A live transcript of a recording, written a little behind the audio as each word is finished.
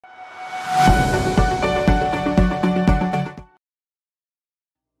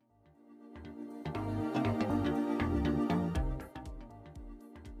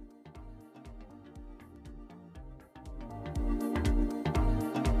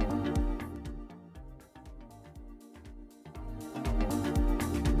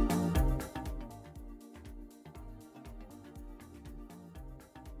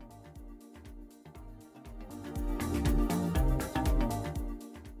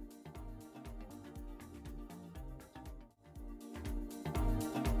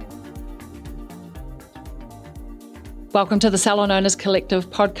Welcome to the Salon Owners Collective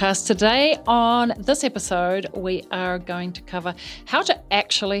podcast. Today, on this episode, we are going to cover how to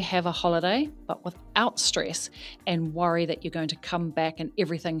actually have a holiday, but without stress and worry that you're going to come back and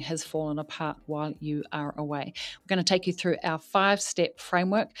everything has fallen apart while you are away. We're going to take you through our 5-step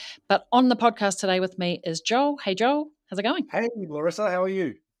framework. But on the podcast today with me is Joel. Hey, Joel, how's it going? Hey, Larissa, how are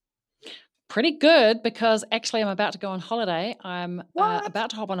you? Pretty good, because actually I'm about to go on holiday. I'm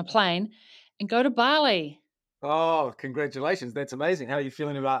about to hop on a plane and go to Bali. Oh, congratulations. That's amazing. How are you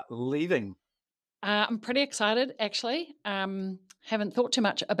feeling about leaving? I'm pretty excited, actually. Haven't thought too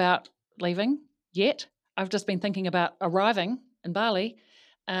much about leaving yet. I've just been thinking about arriving in Bali.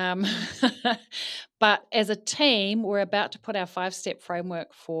 But as a team, we're about to put our 5-step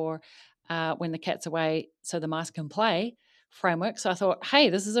framework for when the cat's away so the mice can play framework. So I thought,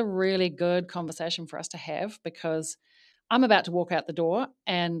 hey, this is a really good conversation for us to have, because I'm about to walk out the door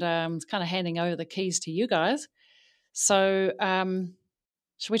and it's kind of handing over the keys to you guys. So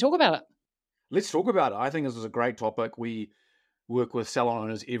should we talk about it? Let's talk about it. I think this is a great topic. We work with salon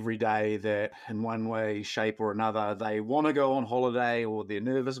owners every day that in one way, shape or another, they want to go on holiday or they're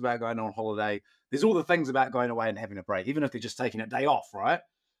nervous about going on holiday. There's all the things about going away and having a break, even if they're just taking a day off, right?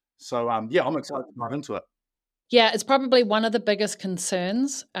 So, yeah, I'm excited to dive into it. Yeah, it's probably one of the biggest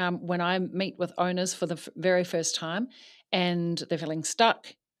concerns when I meet with owners for the very first time and they're feeling stuck,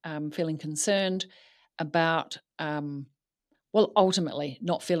 feeling concerned about, ultimately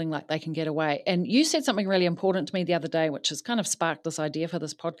not feeling like they can get away. And you said something really important to me the other day, which has kind of sparked this idea for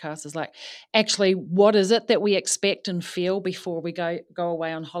this podcast, is like, actually, what is it that we expect and feel before we go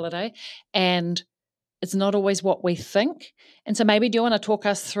away on holiday? And it's not always what we think. And so maybe do you want to talk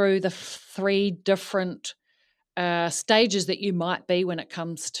us through the 3 different stages that you might be when it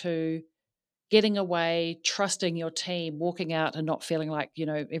comes to getting away, trusting your team, walking out and not feeling like,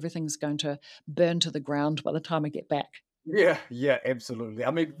 everything's going to burn to the ground by the time I get back? Yeah, absolutely.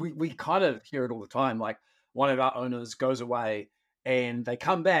 I mean, we kind of hear it all the time. Like, one of our owners goes away and they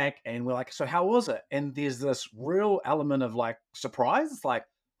come back and we're like, so how was it? And there's this real element of like surprise. It's like,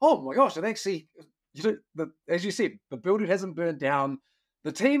 oh my gosh, it actually, as you said, the building hasn't burned down.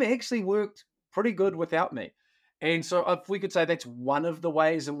 The team actually worked pretty good without me. And so if we could say that's one of the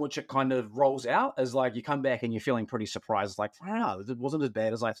ways in which it kind of rolls out, is like you come back and you're feeling pretty surprised, like, wow, it wasn't as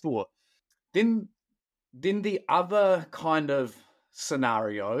bad as I thought. Then the other kind of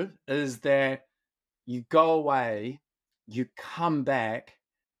scenario is that you go away, you come back,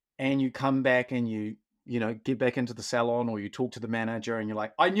 and you get back into the salon, or you talk to the manager and you're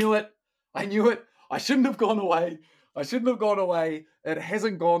like, I knew it. I shouldn't have gone away. It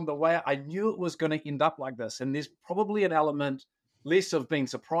hasn't gone the way I knew it was going to end up like this. And there's probably an element less of being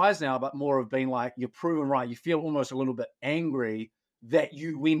surprised now, but more of being like, you're proven right. You feel almost a little bit angry that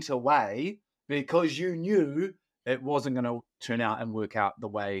you went away because you knew it wasn't going to turn out and work out the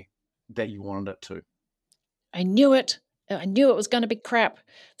way that you wanted it to. I knew it. I knew it was going to be crap.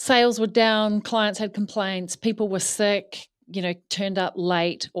 Sales were down, clients had complaints, people were sick, turned up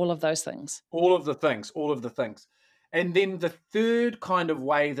late, all of those things. All of the things. And then the third kind of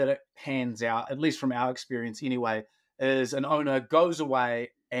way that it pans out, at least from our experience anyway, is an owner goes away,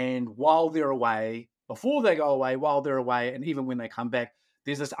 and while they're away, before they go away, while they're away, and even when they come back,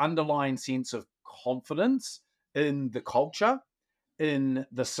 there's this underlying sense of confidence in the culture, in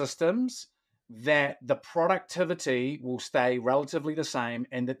the systems, that the productivity will stay relatively the same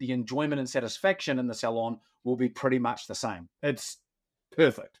and that the enjoyment and satisfaction in the salon will be pretty much the same. It's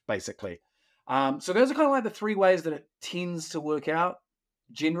perfect, basically. So those are kind of like the 3 ways that it tends to work out,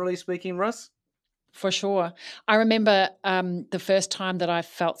 generally speaking, Russ. For sure. I remember the first time that I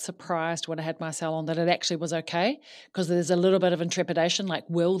felt surprised when I had my salon that it actually was okay, because there's a little bit of intrepidation, like,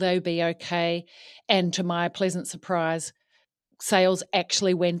 will they be okay? And to my pleasant surprise, sales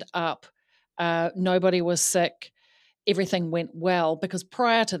actually went up. Nobody was sick. Everything went well, because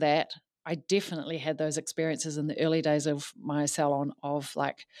prior to that, I definitely had those experiences in the early days of my salon of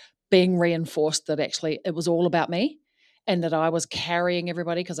like being reinforced that actually it was all about me and that I was carrying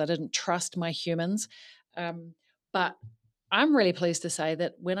everybody because I didn't trust my humans. But I'm really pleased to say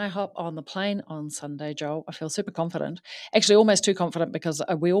that when I hop on the plane on Sunday, Joel, I feel super confident, actually almost too confident, because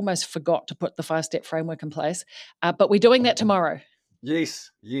we almost forgot to put the 5-step framework in place. But we're doing that tomorrow. Yes,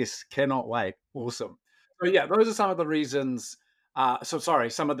 cannot wait. Awesome. So yeah, those are some of the reasons,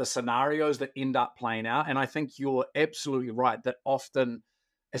 some of the scenarios that end up playing out. And I think you're absolutely right that often,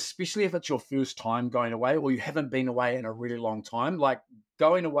 especially if it's your first time going away or you haven't been away in a really long time, like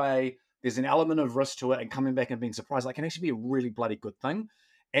going away, there's an element of risk to it, and coming back and being surprised, like, can actually be a really bloody good thing.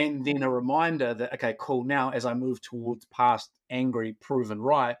 And then a reminder that, okay, cool, now as I move towards past angry, proven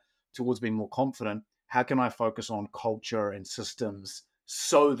right, towards being more confident, how can I focus on culture and systems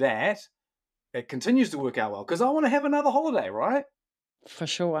so that it continues to work out well? Because I want to have another holiday, right? For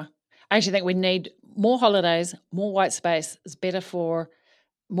sure. I actually think we need more holidays, more white space is better for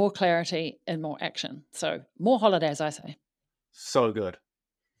more clarity and more action. So, more holidays, I say. So good.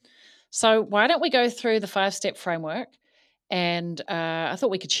 So, why don't we go through the 5-step framework? And I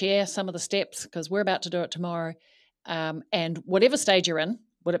thought we could share some of the steps because we're about to do it tomorrow. And whatever stage you're in,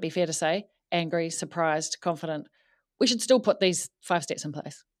 would it be fair to say, angry, surprised, confident, we should still put these 5 steps in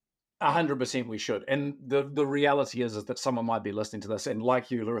place. 100% we should. And the reality is that someone might be listening to this and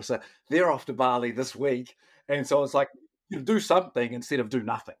like you, Larissa, they're off to Bali this week. And so it's like, you do something instead of do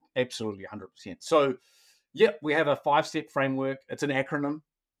nothing. Absolutely 100%. So, yeah, we have a 5-step framework. It's an acronym.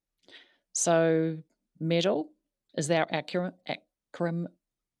 So, MEDAL is our acronym.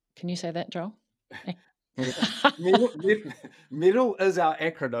 Can you say that, Joel? Middle, middle is our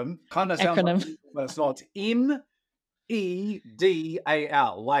acronym. Kind of sounds like, Acronym. but it's not.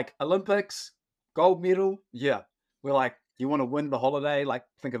 MEDAL, like Olympics, gold medal. Yeah. We're like, you want to win the holiday? Like,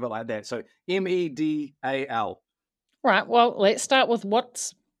 think of it like that. So MEDAL. Right. Well, let's start with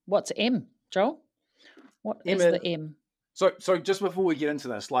what's M, Joel? What is M the M? So just before we get into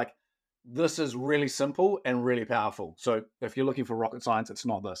this, like, this is really simple and really powerful. So if you're looking for rocket science, it's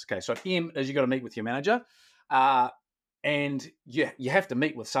not this. Okay. So M is you got to meet with your manager. And you have to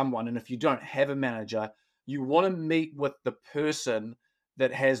meet with someone. And if you don't have a manager, you want to meet with the person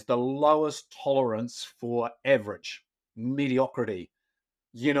that has the lowest tolerance for average, mediocrity.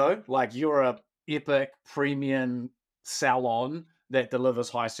 Like you're a epic premium salon that delivers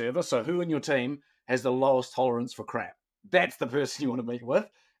high service. So who in your team has the lowest tolerance for crap? That's the person you want to meet with.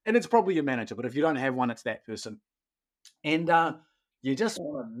 And it's probably your manager. But if you don't have one, it's that person. And you just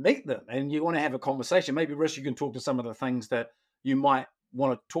want to meet them and you want to have a conversation. Maybe, Rish, you can talk to some of the things that you might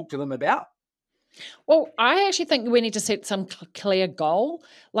want to talk to them about. Well, I actually think we need to set some clear goal.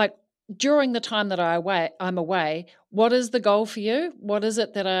 Like during the time that I'm away, what is the goal for you? What is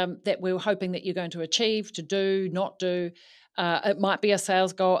it that we're hoping that you're going to achieve, to do, not do? It might be a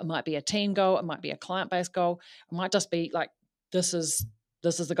sales goal, it might be a team goal, it might be a client-based goal. It might just be like this is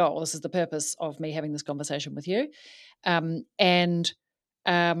the goal. This is the purpose of me having this conversation with you. And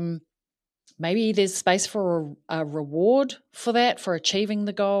maybe there's space for a reward for that, for achieving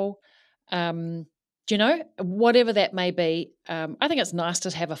the goal. Whatever that may be, I think it's nice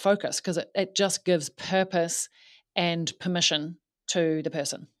to have a focus because it just gives purpose and permission to the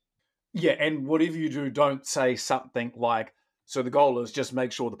person. Yeah, and whatever you do, don't say something like, so the goal is just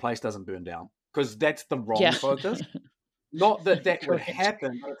make sure the place doesn't burn down, because that's the wrong focus. Not that that would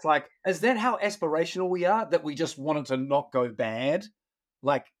happen, but it's like, is that how aspirational we are, that we just want it to not go bad?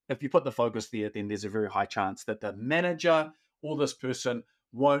 Like, if you put the focus there, then there's a very high chance that the manager or this person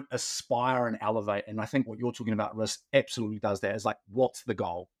won't aspire and elevate. And I think what you're talking about, Riz, absolutely does that. Is like, what's the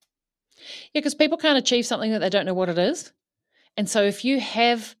goal? Yeah, because people can't achieve something that they don't know what it is. And so if you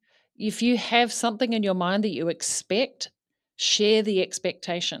have something in your mind that you expect, share the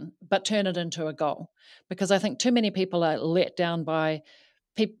expectation, but turn it into a goal. Because I think too many people are let down by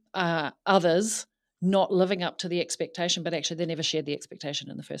others not living up to the expectation, but actually they never shared the expectation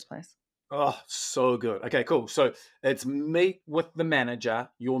in the first place. Oh, so good. Okay, cool. So it's meet with the manager,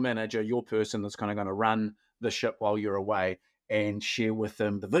 your person that's kind of going to run the ship while you're away, and share with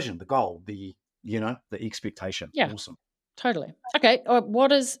them the vision, the goal, the expectation. Yeah, awesome. Totally. Okay.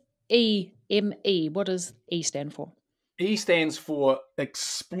 What is EME? What does E stand for? E stands for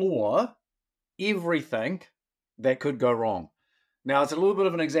explore everything that could go wrong. Now, it's a little bit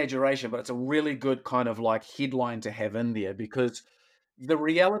of an exaggeration, but it's a really good kind of like headline to have in there, because the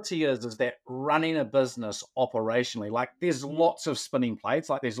reality is that running a business operationally, like there's lots of spinning plates,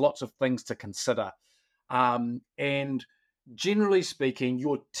 like there's lots of things to consider. And generally speaking,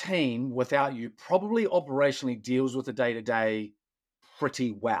 your team without you probably operationally deals with the day-to-day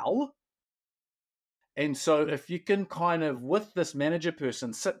pretty well. And so if you can kind of, with this manager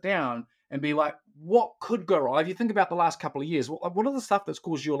person, sit down and be like, what could go wrong? If you think about the last couple of years, what are the stuff that's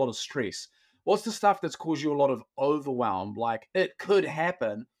caused you a lot of stress? What's the stuff that's caused you a lot of overwhelm? Like, it could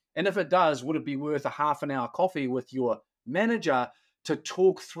happen. And if it does, would it be worth a half an hour coffee with your manager to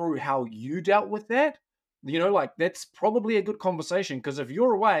talk through how you dealt with that? Like, that's probably a good conversation, because if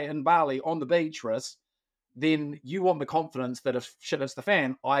you're away in Bali on the beach, Riss, then you want the confidence that if shit hits the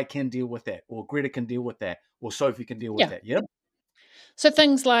fan, I can deal with that, or Greta can deal with that, or Sophie can deal with that. Yeah. So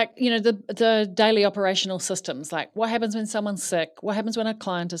things like, the daily operational systems, like what happens when someone's sick, what happens when a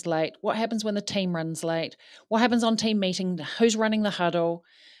client is late, what happens when the team runs late, what happens on team meeting, who's running the huddle,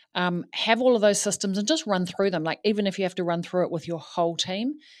 Have all of those systems and just run through them. Like, even if you have to run through it with your whole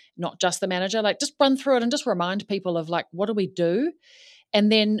team, not just the manager, like just run through it and just remind people of like, what do we do?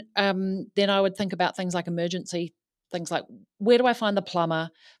 And then I would think about things like emergency things, like where do I find the plumber?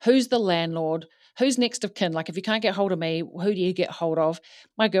 Who's the landlord? Who's next of kin? Like, if you can't get hold of me, who do you get hold of?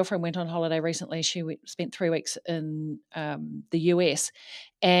 My girlfriend went on holiday recently. She spent 3 weeks in the US,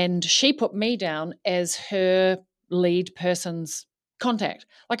 and she put me down as her lead person's contact.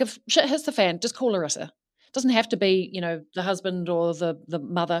 Like, if shit hits the fan, just call Larissa. Doesn't have to be, the husband or the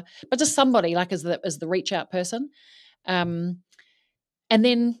mother, but just somebody like as the reach out person. Um, and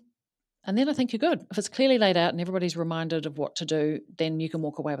then I think you're good. If it's clearly laid out and everybody's reminded of what to do, then you can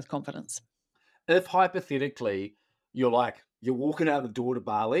walk away with confidence. If hypothetically you're walking out the door to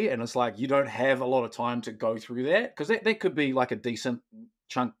Bali and it's like you don't have a lot of time to go through that, because that could be like a decent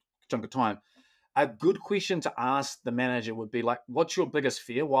chunk of time. A good question to ask the manager would be like, what's your biggest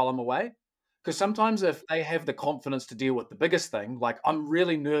fear while I'm away? Because sometimes if they have the confidence to deal with the biggest thing, like I'm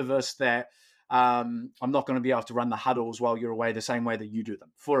really nervous that I'm not going to be able to run the huddles while you're away the same way that you do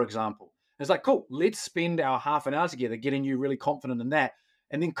them, for example. It's like, cool, let's spend our half an hour together getting you really confident in that.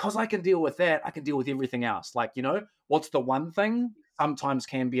 And then because I can deal with that, I can deal with everything else. Like, what's the one thing sometimes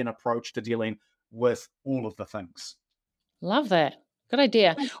can be an approach to dealing with all of the things. Love that. Good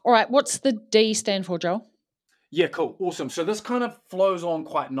idea. All right. What's the D stand for, Joel? Yeah, cool. Awesome. So this kind of flows on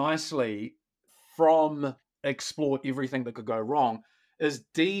quite nicely from explore everything that could go wrong. Is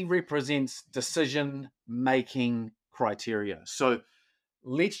D represents decision making criteria. So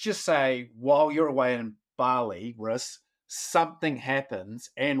let's just say while you're away in Bali, Riss, something happens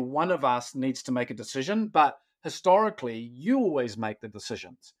and one of us needs to make a decision, but historically, you always make the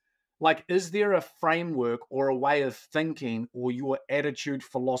decisions. Like, is there a framework or a way of thinking or your attitude,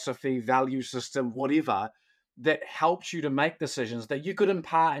 philosophy, value system, whatever, that helps you to make decisions that you could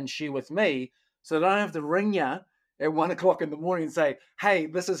impart and share with me so that I don't have to ring you at 1 o'clock in the morning and say, hey,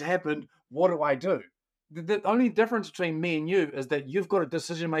 this has happened. What do I do? The only difference between me and you is that you've got a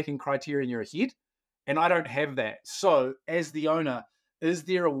decision-making criteria in your head, and I don't have that. So as the owner, is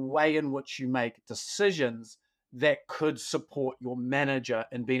there a way in which you make decisions that could support your manager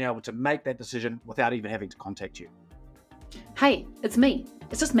in being able to make that decision without even having to contact you? Hey, it's me.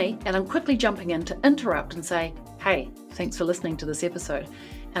 It's just me, and I'm quickly jumping in to interrupt and say, hey, thanks for listening to this episode,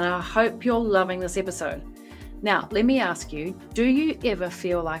 and I hope you're loving this episode. Now, let me ask you, do you ever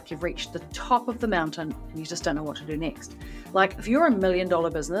feel like you've reached the top of the mountain and you just don't know what to do next? Like, if you're $1 million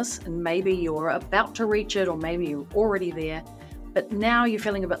business and maybe you're about to reach it, or maybe you're already there, but now you're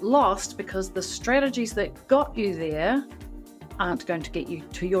feeling a bit lost because the strategies that got you there aren't going to get you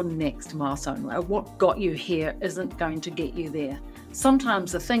to your next milestone. What got you here isn't going to get you there.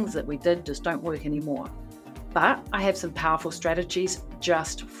 Sometimes the things that we did just don't work anymore. But I have some powerful strategies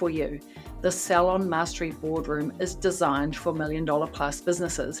just for you. The Salon Mastery Boardroom is designed for $1 million plus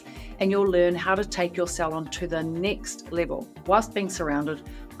businesses, and you'll learn how to take your salon to the next level whilst being surrounded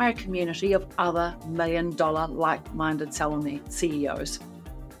by a community of other $1 million like-minded salon CEOs.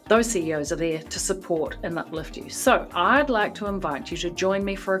 Those CEOs are there to support and uplift you. So I'd like to invite you to join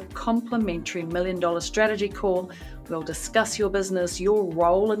me for a complimentary $1 million strategy call. We'll discuss your business, your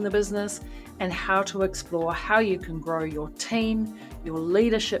role in the business, and how to explore how you can grow your team, your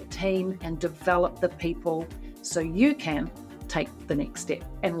leadership team, and develop the people so you can take the next step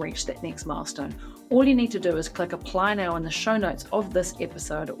and reach that next milestone. All you need to do is click apply now in the show notes of this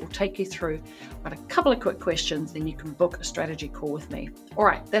episode. It will take you through but a couple of quick questions, then you can book a strategy call with me. All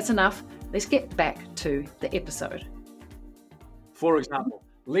right, that's enough. Let's get back to the episode. For example,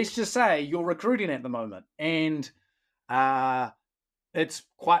 let's just say you're recruiting at the moment, and it's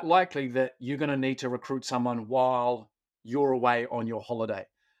quite likely that you're going to need to recruit someone while you're away on your holiday.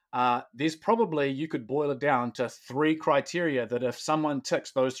 There's probably, you could boil it down to 3 criteria that if someone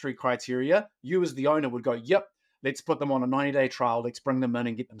ticks those 3 criteria, you as the owner would go, yep, let's put them on a 90-day trial. Let's bring them in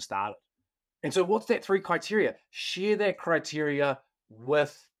and get them started. And so what's that 3 criteria? Share that criteria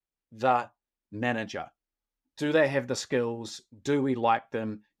with the manager. Do they have the skills? Do we like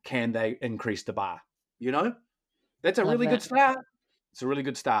them? Can they increase the bar? That's a really good start. It's a really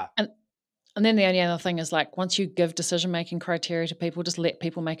good start. And then the only other thing is, like, once you give decision-making criteria to people, just let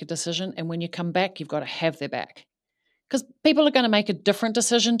people make a decision. And when you come back, you've got to have their back. Because people are going to make a different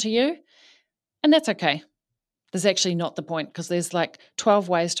decision to you. And that's okay. There's actually not the point, because there's like 12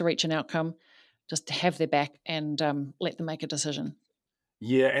 ways to reach an outcome. Just to have their back and let them make a decision.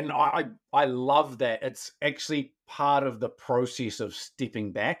 Yeah, and I love that. It's actually part of the process of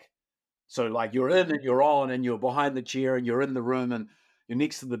stepping back. So like you're in and you're on and you're behind the chair and you're in the room and you're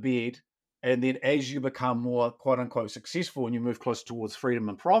next to the bed. And then as you become more quote unquote successful and you move closer towards freedom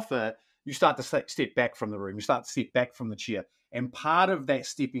and profit, you start to step back from the room. You start to step back from the chair. And part of that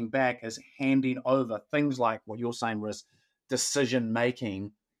stepping back is handing over things like what you're saying, Riz, decision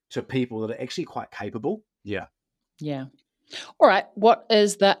making to people that are actually quite capable. Yeah. Yeah. All right. What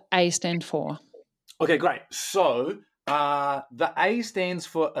is the A stand for? Okay, great. So the A stands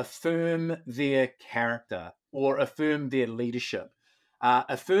for affirm their character or affirm their leadership.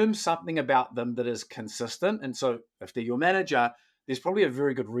 Affirm something about them that is consistent. And so if they're your manager, there's probably a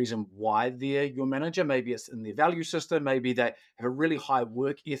very good reason why they're your manager. Maybe it's in their value system. Maybe they have a really high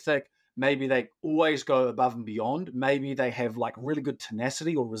work ethic. Maybe they always go above and beyond. Maybe they have like really good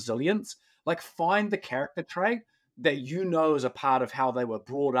tenacity or resilience. Like find the character trait that you know is a part of how they were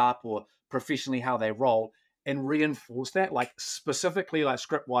brought up or professionally how they roll and reinforce that. Like specifically, like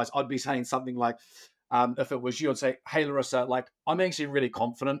script wise, I'd be saying something like, if it was you, I'd say, hey, Larissa, like I'm actually really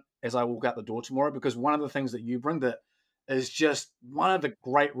confident as I walk out the door tomorrow because one of the things that you bring that is just one of the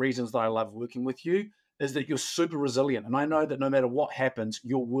great reasons that I love working with you is that you're super resilient. And I know that no matter what happens,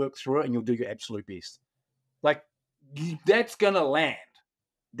 you'll work through it and you'll do your absolute best. Like that's going to land.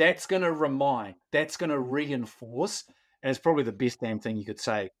 That's going to remind. That's going to reinforce. And it's probably the best damn thing you could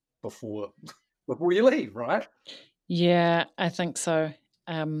say before you leave, right? Yeah, I think so.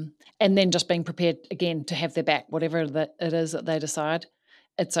 And then just being prepared again to have their back, whatever that it is that they decide,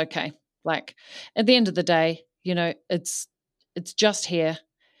 it's okay. Like at the end of the day, it's just here.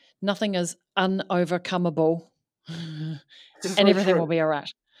 Nothing is unovercomable, and This is so everything will true. be all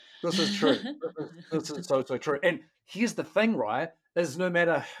right. This is true. This is so true. And here's the thing, right? Is no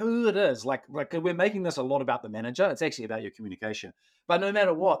matter who it is, like we're making this a lot about the manager. It's actually about your communication. But no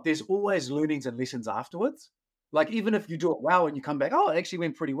matter what, there's always learnings and lessons afterwards. Like even if you do it well and you come back, oh, it actually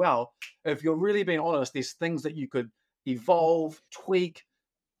went pretty well. If you're really being honest, there's things that you could evolve, tweak,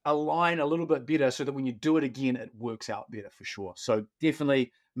 align a little bit better so that when you do it again, it works out better for sure. So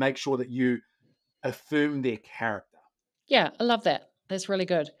definitely make sure that you affirm their character. Yeah, I love that. That's really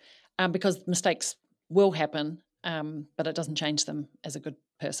good, because mistakes will happen, but it doesn't change them as a good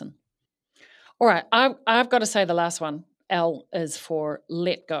person. All right, I've got to say the last one. L is for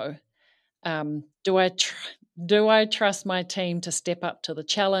let go. Do I trust my team to step up to the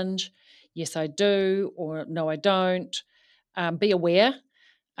challenge? Yes, I do, or no, I don't. Be aware,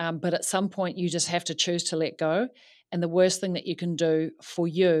 but at some point you just have to choose to let go. And the worst thing that you can do for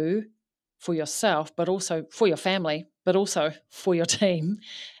you, for yourself, but also for your family, but also for your team,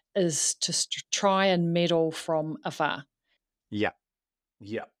 is to try and meddle from afar. Yeah.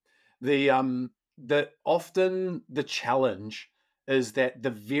 Yeah. The often the challenge is that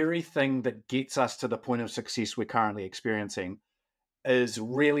the very thing that gets us to the point of success we're currently experiencing is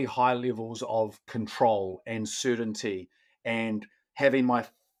really high levels of control and certainty and having my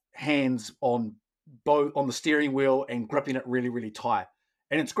hands on both on the steering wheel and gripping it really, really tight.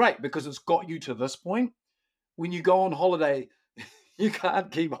 And it's great because it's got you to this point. When you go on holiday, you can't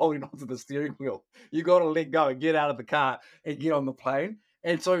keep holding onto the steering wheel. You got to let go and get out of the car and get on the plane.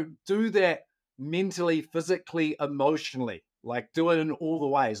 And so do that mentally, physically, emotionally. Like do it in all the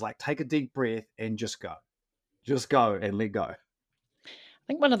ways. Like take a deep breath and just go. Just go and let go. I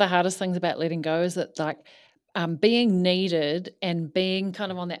think one of the hardest things about letting go is that, like, being needed and being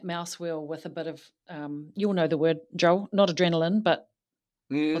kind of on that mouse wheel with a bit of, you'll know the word, Joel, not adrenaline, but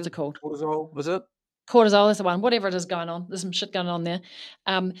what's it called? Cortisol, was it? Cortisol is the one. Whatever it is going on, there's some shit going on there.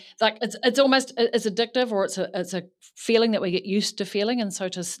 It's like it's almost it's addictive, or it's a feeling that we get used to feeling, and so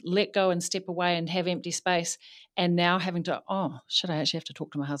to let go and step away and have empty space, and now having to, oh, should I actually have to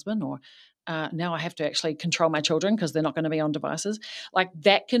talk to my husband, or now I have to actually control my children because they're not going to be on devices. Like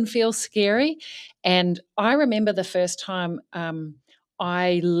that can feel scary. And I remember the first time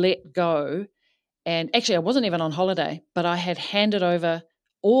I let go, and actually, I wasn't even on holiday, but I had handed over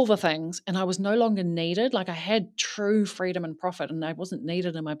all the things and I was no longer needed. Like I had true freedom and profit and I wasn't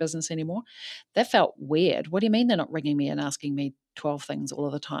needed in my business anymore. That felt weird. What do you mean they're not ringing me and asking me 12 things all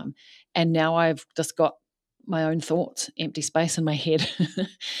of the time? And now I've just got my own thoughts, empty space in my head.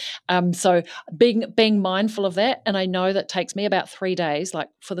 So being mindful of that, and I know that takes me about 3 days. Like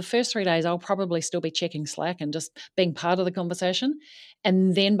for the first 3 days, I'll probably still be checking Slack and just being part of the conversation.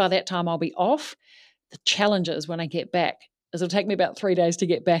 And then by that time, I'll be off. The challenge is when I get back, is it'll take me about 3 days to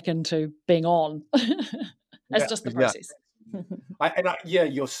get back into being on. It's Yeah, just the yeah. process. Yeah,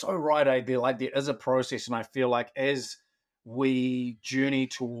 you're so right, There like there is a process, and I feel like as we journey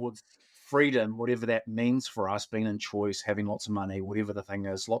towards freedom, whatever that means for us, being in choice, having lots of money, whatever the thing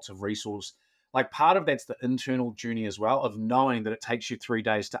is, lots of resource. Like part of that's the internal journey as well of knowing that it takes you 3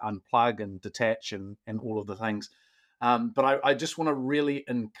 days to unplug and detach and all of the things. But I just want to really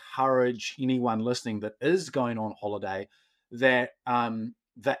encourage anyone listening that is going on holiday that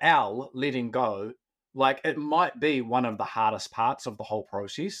the L, letting go, like it might be one of the hardest parts of the whole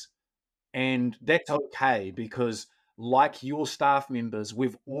process. And that's okay because, like your staff members,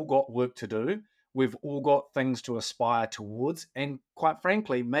 we've all got work to do. We've all got things to aspire towards. And quite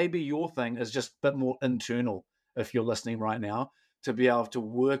frankly, maybe your thing is just a bit more internal if you're listening right now, to be able to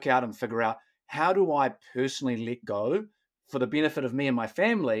work out and figure out how do I personally let go for the benefit of me and my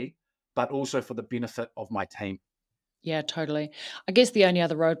family, but also for the benefit of my team. Yeah, totally. I guess the only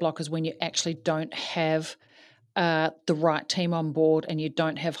other roadblock is when you actually don't have the right team on board and you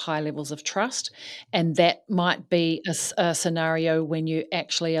don't have high levels of trust. And that might be a scenario when you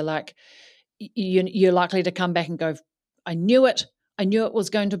actually are like, you're likely to come back and go, I knew it. I knew it was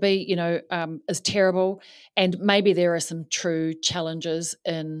going to be, is terrible. And maybe there are some true challenges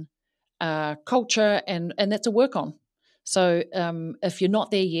in culture, and that's a work on. So if you're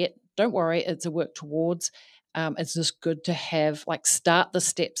not there yet, don't worry. It's a work towards. It's just good to have start the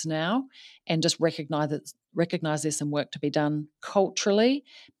steps now, and just recognize there's some work to be done culturally,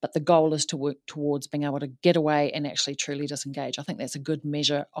 but the goal is to work towards being able to get away and actually truly disengage. I think that's a good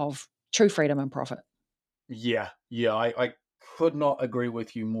measure of true freedom and profit. Yeah, yeah, I could not agree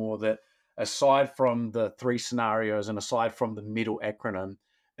with you more that aside from the three scenarios and aside from the middle acronym,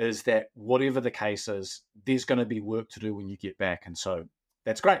 is that whatever the case is, there's going to be work to do when you get back. And so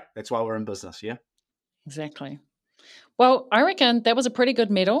that's great. That's why we're in business. Yeah. Exactly. Well, I reckon that was a pretty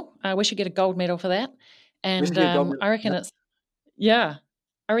good medal. We should get a gold medal for that. We should And get a gold I reckon medal. yeah,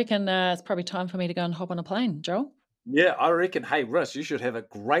 I reckon it's probably time for me to go and hop on a plane, Joel. Yeah, I reckon, hey, Russ, you should have a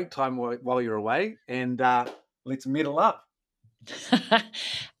great time while you're away, and let's medal up.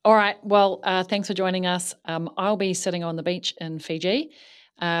 All right. Well, thanks for joining us. I'll be sitting on the beach in Fiji.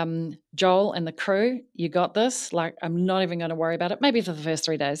 Joel and the crew, you got this. I'm not even going to worry about it. Maybe for the first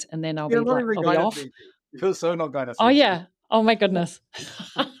 3 days, and then I'll be off. You're so not going to Oh Fiji. yeah. Oh my goodness.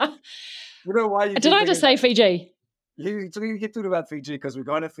 You know why you Did I just say Fiji? You get talking about Fiji because we're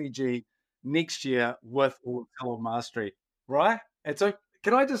going to Fiji next year with Salon Mastery, right? And so,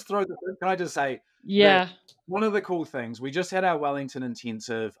 can I just say Yeah. that one of the cool things, we just had our Wellington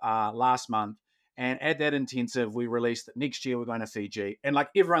intensive last month, and at that intensive, we released that next year we're going to Fiji, and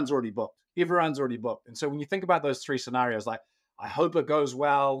everyone's already booked. Everyone's already booked. And so, when you think about those three scenarios, I hope it goes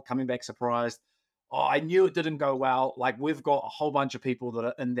well, coming back surprised. Oh, I knew it didn't go well. We've got a whole bunch of people that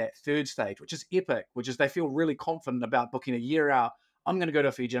are in that third stage, which is epic, which is they feel really confident about booking a year out. I'm going to go to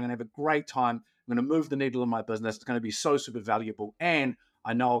Fiji. I'm going to have a great time. I'm going to move the needle in my business. It's going to be so super valuable. And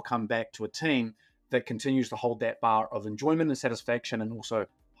I know I'll come back to a team that continues to hold that bar of enjoyment and satisfaction and also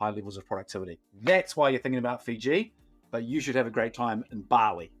high levels of productivity. That's why you're thinking about Fiji, but you should have a great time in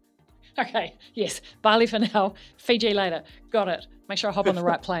Bali. Okay, yes. Bali for now, Fiji later. Got it. Make sure I hop on the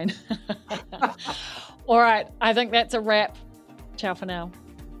right plane. All right, I think that's a wrap. Ciao for now.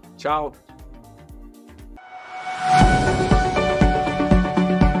 Ciao.